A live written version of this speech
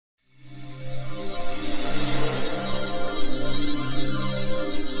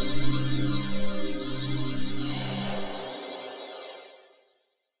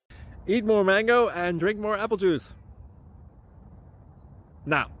eat more mango and drink more apple juice.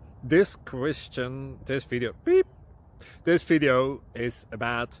 Now, this video is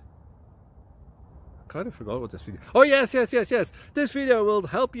about, I kind of forgot what this video. Oh yes. This video will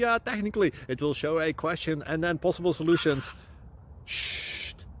help you out technically. It will show a question and then possible solutions.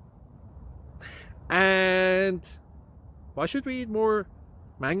 Shh. And why should we eat more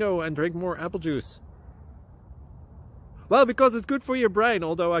mango and drink more apple juice? Well, because it's good for your brain,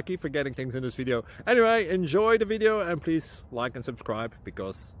 although I keep forgetting things in this video. Anyway, enjoy the video and please like and subscribe,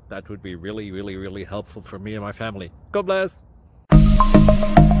 because that would be really helpful for me and my family. God bless!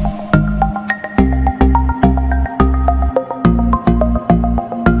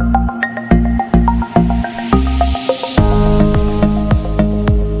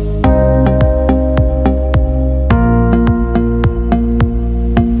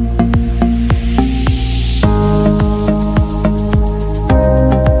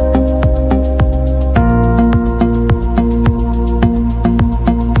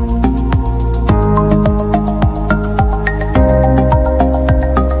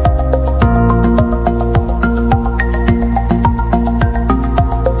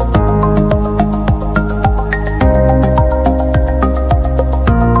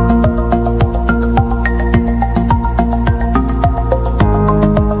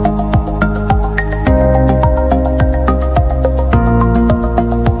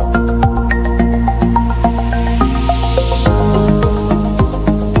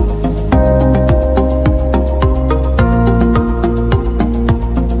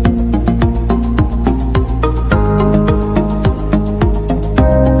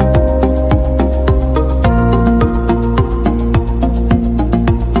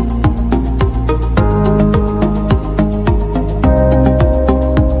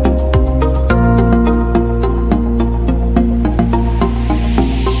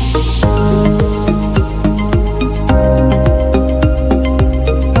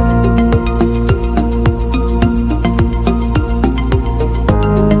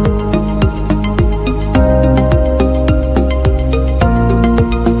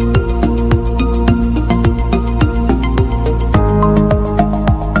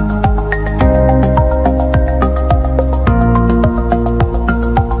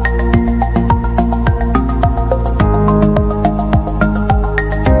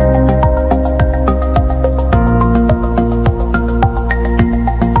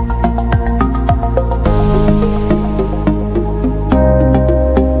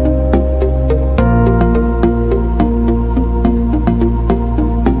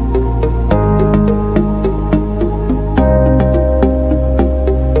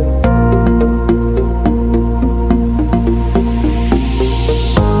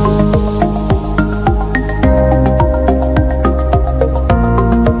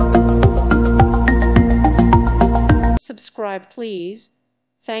 Subscribe, please.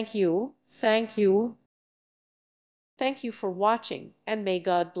 Thank you. Thank you. Thank you for watching, and may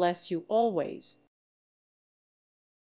God bless you always.